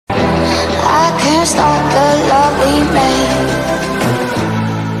can't stop the love we made.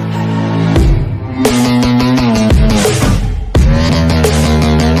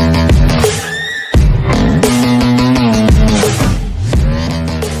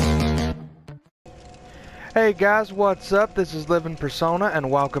 Hey guys, what's up? This is Living Persona and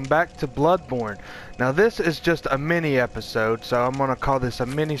welcome back to Bloodborne. Now this is just a mini episode, so I'm gonna call this a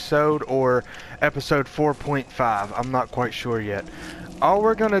mini-sode or episode 4.5. I'm not quite sure yet. All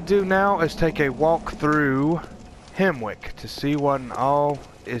we're gonna do now is take a walk through Hemwick to see what all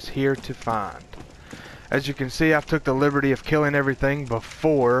is here to find. As you can see, I've took the liberty of killing everything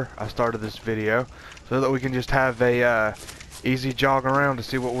before I started this video, so that we can just have a easy jog around to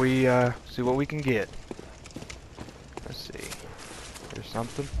see what we can get. Let's see. Here's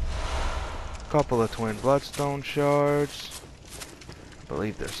something. Couple of twin bloodstone shards. I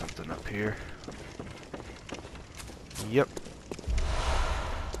believe there's something up here. Yep.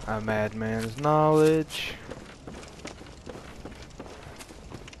 A madman's knowledge.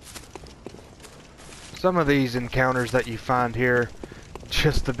 Some of these encounters that you find here,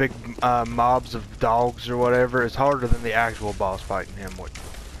 just the big mobs of dogs or whatever, is harder than the actual boss fight in Hemwick.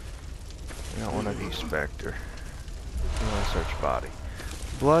 Not one of you, Spectre. You want to search body.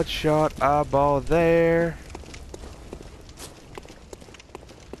 Bloodshot eyeball there.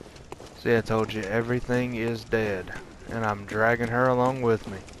 See, I told you, everything is dead. And I'm dragging her along with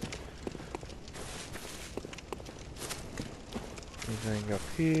me. Anything up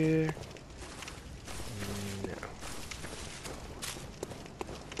here? No.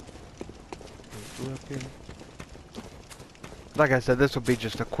 Keep looking. Like I said, this will be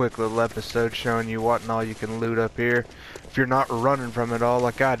just a quick little episode showing you what and all you can loot up here. If you're not running from it all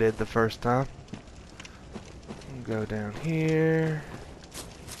like I did the first time. Go down here.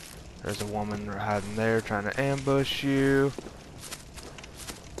 There's a woman hiding there trying to ambush you.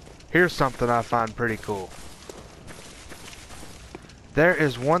 Here's something I find pretty cool. There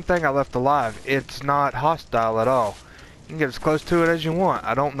is one thing I left alive. It's not hostile at all. You can get as close to it as you want.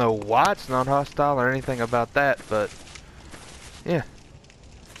 I don't know why it's not hostile or anything about that, but yeah.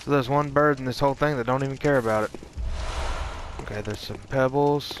 So there's one bird in this whole thing that don't even care about it. Okay, there's some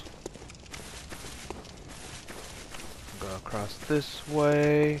pebbles. Go across this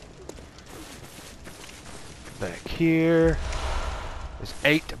way. Back here. There's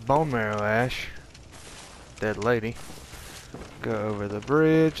 8 bone marrow ash. Dead lady. Go over the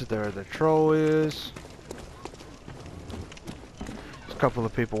bridge. There the troll is. There's a couple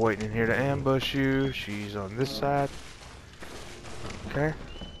of people waiting in here to ambush you. She's on this side. Okay.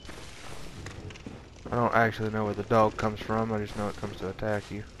 I don't actually know where the dog comes from. I just know it comes to attack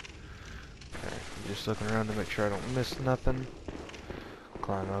you. Okay. I'm just looking around to make sure I don't miss nothing.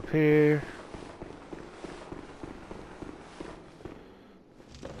 Climb up here.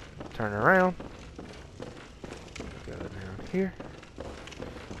 Turn around. Go down here.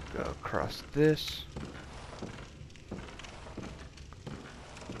 Go across this.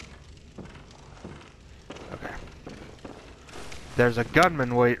 Okay. There's a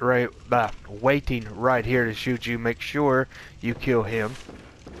gunman waiting right here to shoot you. Make sure you kill him.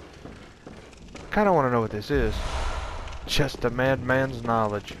 Kinda wanna know what this is. Just a madman's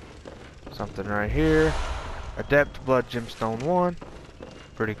knowledge. Something right here. Adept blood gemstone 1.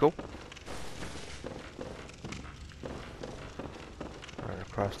 Pretty cool. Right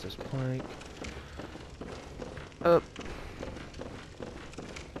across this plank. Up.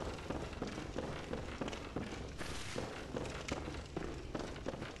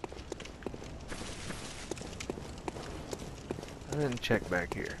 I didn't check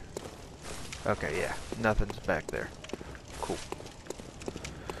back here. Okay, yeah. Nothing's back there. Cool.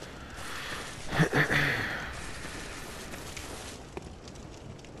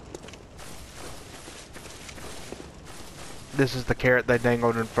 This is the carrot they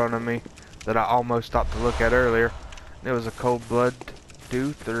dangled in front of me that I almost stopped to look at earlier. It was a cold blood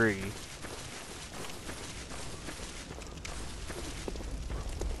 2-3.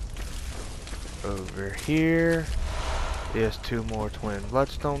 Over here is 2 more twin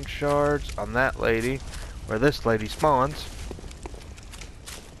bloodstone shards on that lady, where this lady spawns.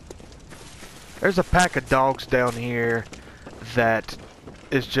 There's a pack of dogs down here that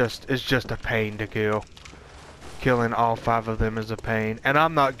is just a pain to kill. Killing all 5 of them is a pain, and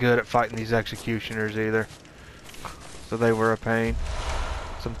I'm not good at fighting these executioners either, so they were a pain.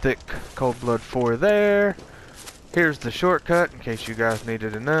 Some thick cold blood 4 there. Here's the shortcut in case you guys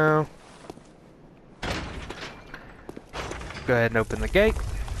needed to know. Go ahead and open the gate.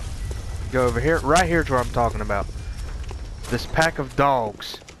 Go over here. Right here's where I'm talking about. This pack of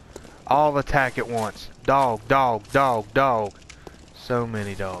dogs all attack at once. Dog, dog, dog, dog. So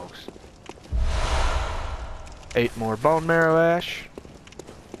many dogs. 8 more bone marrow ash.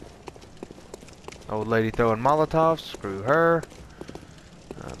 Old lady throwing Molotovs. Screw her.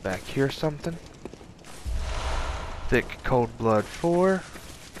 Back here something. Thick cold blood 4.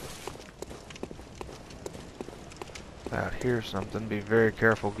 Out here something. Be very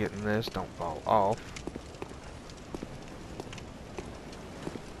careful getting this. Don't fall off.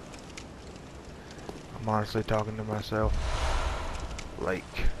 I'm honestly talking to myself. Lake.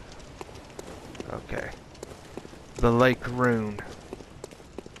 Okay. The lake rune.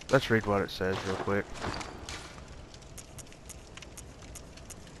 Let's read what it says real quick.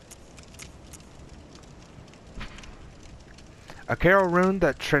 A carol rune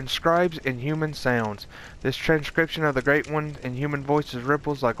that transcribes inhuman sounds. This transcription of the Great One in human voices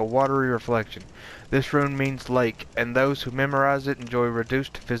ripples like a watery reflection. This rune means lake, and those who memorize it enjoy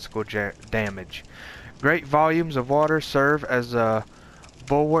reduced physical damage. Great volumes of water serve as a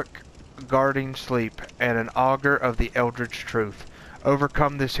bulwark guarding sleep, and an augur of the eldritch truth.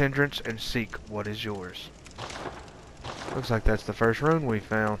 Overcome this hindrance and seek what is yours. Looks like that's the first rune we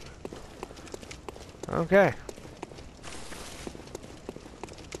found. Okay.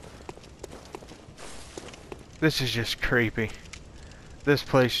 This is just creepy. This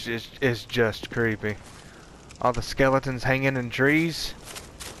place is just creepy. All the skeletons hanging in trees.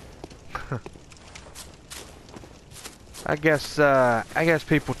 I guess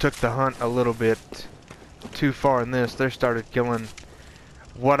people took the hunt a little bit too far in this. They started killing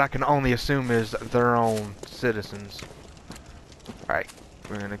what I can only assume is their own citizens. Alright,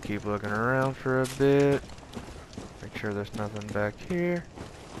 we're gonna keep looking around for a bit. Make sure there's nothing back here.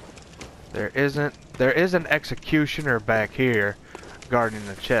 There isn't. There is an executioner back here guarding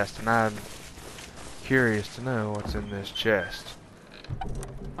the chest, and I'm curious to know what's in this chest.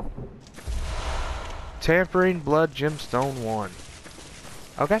 Tampering blood gemstone 1.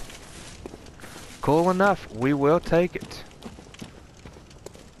 Okay. Cool enough. We will take it.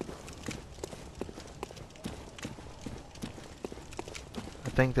 I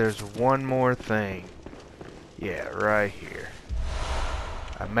think there's one more thing. Yeah, right here.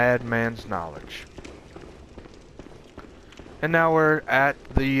 A madman's knowledge. And now we're at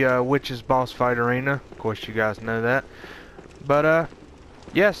the witch's boss fight arena. Of course you guys know that. But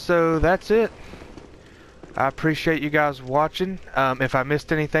yeah, so that's it. I appreciate you guys watching. If I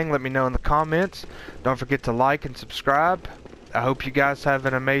missed anything, let me know in the comments. Don't forget to like and subscribe. I hope you guys have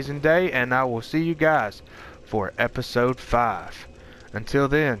an amazing day, and I will see you guys for episode 5. Until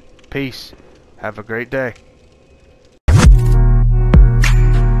then, peace. Have a great day.